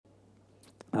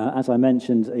as I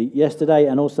mentioned yesterday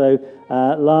and also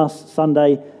last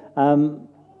Sunday.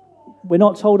 We're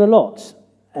not told a lot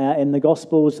in the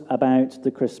Gospels about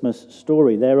the Christmas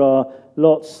story. There are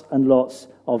lots and lots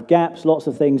of gaps, lots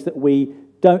of things that we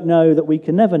don't know, that we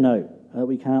can never know, that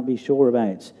we can't be sure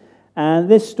about. And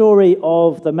this story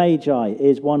of the Magi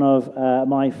is one of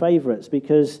my favourites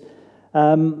because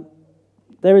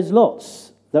there is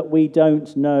lots that we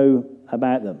don't know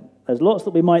about them. There's lots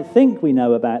that we might think we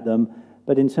know about them,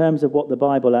 but in terms of what the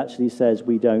Bible actually says,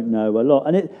 we don't know a lot.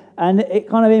 And it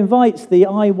kind of invites the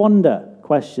I wonder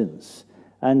questions,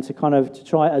 and to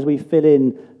try as we fill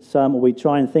in some, or we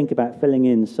try and think about filling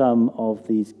in some of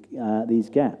these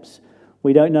gaps.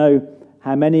 We don't know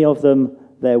how many of them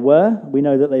there were. We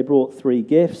know that they brought 3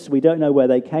 gifts. We don't know where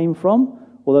they came from,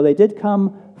 although they did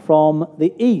come from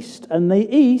the east. And the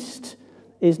east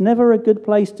is never a good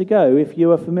place to go if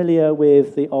you are familiar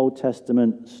with the Old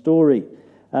Testament story.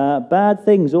 Bad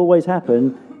things always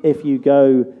happen if you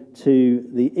go to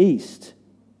the east.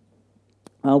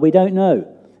 We don't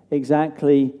know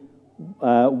exactly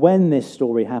when this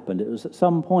story happened. It was at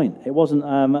some point. It wasn't.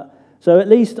 So at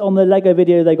least on the Lego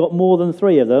video, they got more than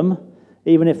 3 of them,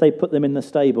 even if they put them in the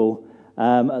stable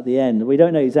at the end. We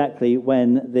don't know exactly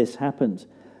when this happened.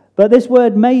 But this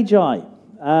word Magi,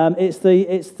 it's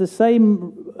the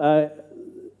same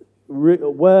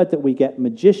word that we get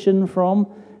magician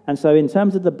from. And so in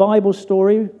terms of the Bible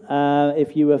story,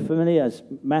 if you were familiar, as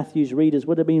Matthew's readers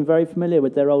would have been very familiar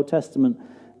with their Old Testament,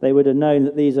 they would have known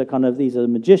that these are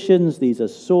magicians, these are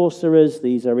sorcerers,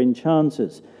 these are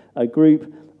enchanters, a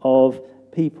group of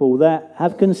people that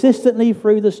have consistently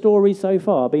through the story so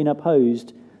far been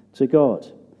opposed to God.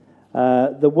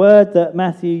 The word that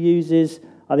Matthew uses,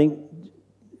 I think,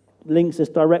 links us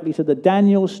directly to the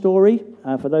Daniel story.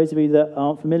 For those of you that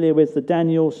aren't familiar with the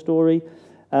Daniel story,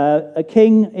 a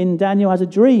king in Daniel has a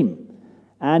dream,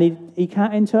 and he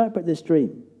can't interpret this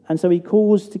dream. And so he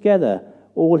calls together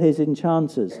all his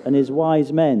enchanters and his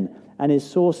wise men and his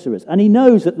sorcerers. And he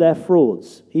knows that they're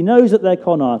frauds. He knows that they're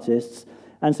con artists.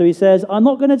 And so he says, I'm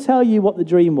not going to tell you what the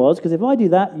dream was, because if I do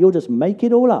that, you'll just make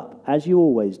it all up, as you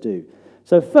always do.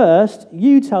 So first,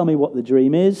 you tell me what the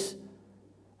dream is,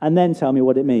 and then tell me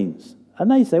what it means.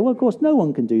 And they say, well, of course, no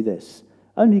one can do this.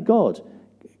 Only God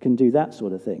can do that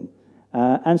sort of thing.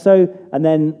 And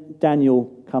then Daniel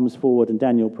comes forward, and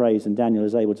Daniel prays, and Daniel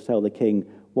is able to tell the king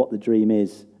what the dream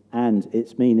is and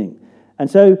its meaning.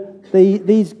 And so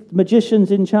these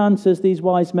magicians, enchanters, these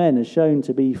wise men are shown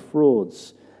to be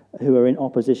frauds who are in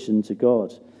opposition to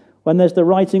God. When there's the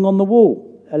writing on the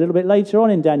wall, a little bit later on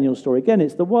in Daniel's story, again,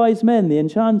 it's the wise men, the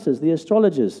enchanters, the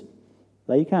astrologers.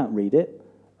 They can't read it.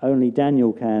 Only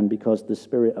Daniel can, because the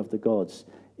spirit of the gods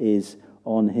is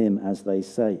on him, as they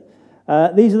say.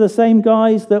 These are the same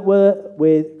guys that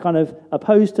were kind of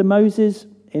opposed to Moses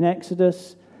in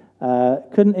Exodus,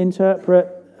 couldn't interpret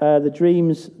the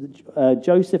dreams,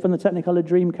 Joseph and the Technicolor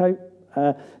Dreamcoat.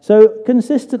 So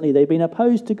consistently they've been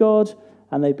opposed to God,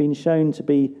 and they've been shown to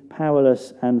be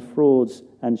powerless and frauds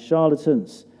and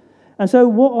charlatans. And so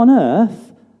what on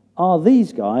earth are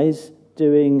these guys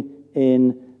doing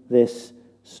in this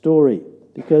story?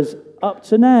 Because up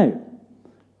to now,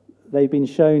 they've been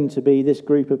shown to be, this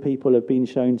group of people have been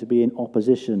shown to be in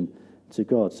opposition to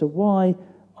God. So why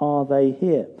are they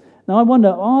here? Now I wonder,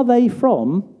 are they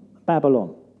from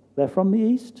Babylon? They're from the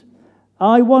east?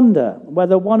 I wonder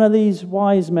whether one of these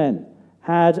wise men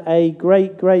had a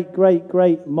great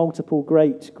multiple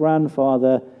great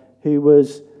grandfather who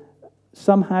was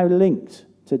somehow linked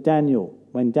to Daniel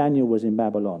when Daniel was in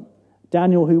Babylon.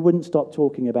 Daniel who wouldn't stop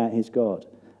talking about his God,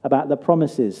 about the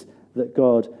promises that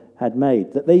God had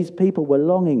made, that these people were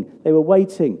longing, they were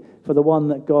waiting for the one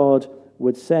that God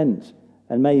would send.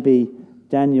 And maybe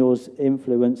Daniel's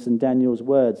influence and Daniel's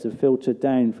words have filtered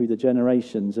down through the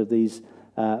generations of these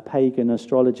pagan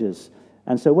astrologers.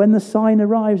 And so when the sign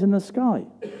arrives in the sky,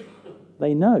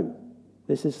 they know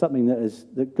this is something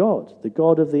that God, the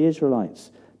God of the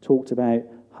Israelites, talked about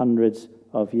hundreds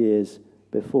of years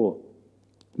before.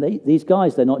 These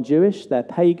guys, they're not Jewish, they're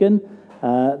pagan.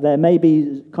 They're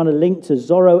maybe kind of linked to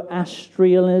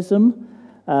Zoroastrianism.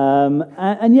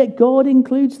 And yet God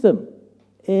includes them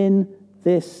in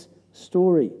this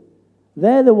story.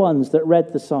 They're the ones that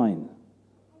read the sign.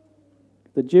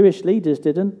 The Jewish leaders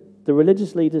didn't. The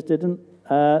religious leaders didn't.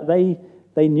 They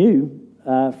knew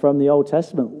from the Old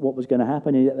Testament what was going to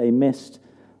happen, and yet they missed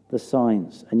the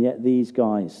signs. And yet these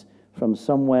guys from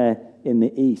somewhere in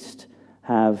the east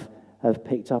have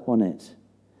picked up on it.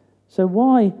 So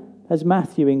why has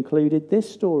Matthew included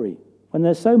this story when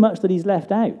there's so much that he's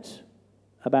left out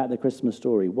about the Christmas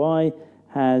story? Why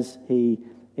has he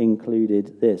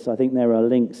included this? I think there are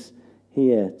links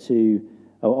here to,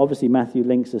 obviously Matthew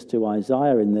links us to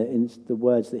Isaiah in the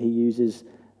words that he uses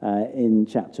in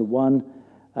chapter 1.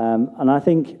 And I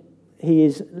think he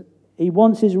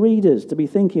wants his readers to be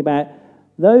thinking about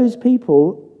those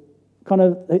people kind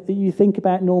of that you think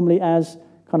about normally as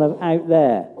kind of out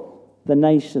there, the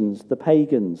nations, the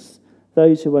pagans,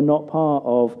 those who are not part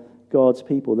of God's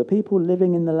people, the people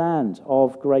living in the land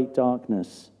of great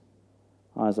darkness.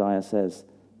 Isaiah says,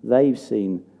 they've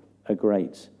seen a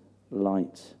great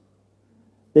light.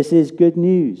 This is good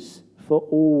news for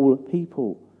all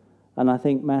people. And I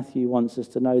think Matthew wants us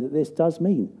to know that this does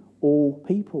mean all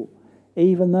people,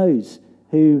 even those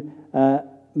who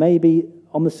maybe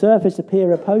on the surface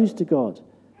appear opposed to God.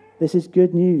 This is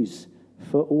good news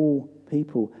for all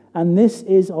people. And this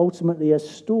is ultimately a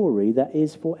story that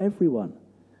is for everyone.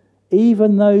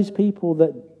 Even those people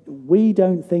that we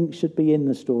don't think should be in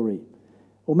the story.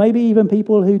 Or maybe even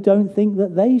people who don't think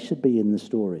that they should be in the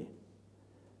story.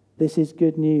 This is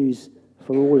good news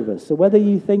for all of us. So whether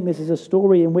you think this is a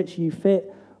story in which you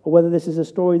fit, or whether this is a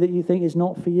story that you think is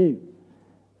not for you,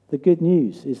 the good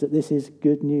news is that this is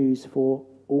good news for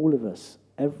all of us.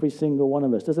 Every single one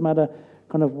of us. Doesn't matter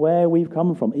kind of where we've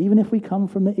come from. Even if we come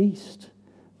from the east,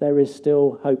 there is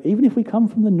still hope. Even if we come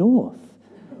from the north,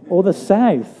 or the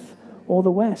south, or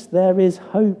the west, there is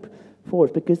hope for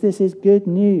us, because this is good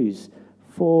news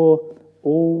for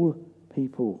all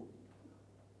people.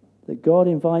 That God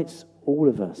invites all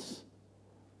of us,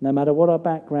 no matter what our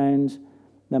background,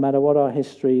 no matter what our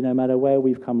history, no matter where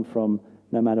we've come from,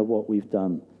 no matter what we've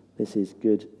done. This is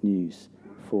good news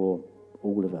for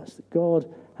all of us. That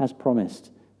God has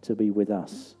promised to be with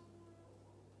us.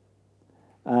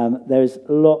 There's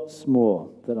lots more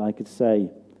that I could say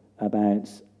about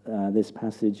this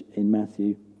passage in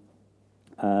Matthew.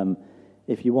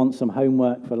 If you want some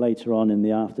homework for later on in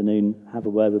the afternoon, have a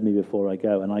word with me before I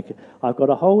go. And I've got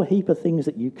a whole heap of things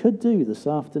that you could do this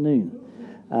afternoon,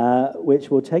 which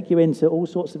will take you into all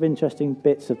sorts of interesting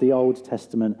bits of the Old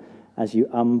Testament as you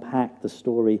unpack the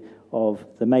story of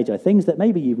the Magi, things that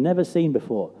maybe you've never seen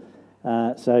before.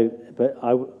 But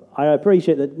I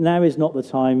appreciate that now is not the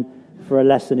time for a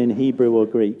lesson in Hebrew or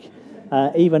Greek.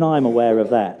 Even I'm aware of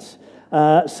that.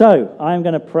 So I'm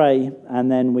going to pray, and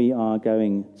then we are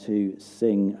going to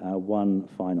sing one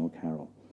final carol.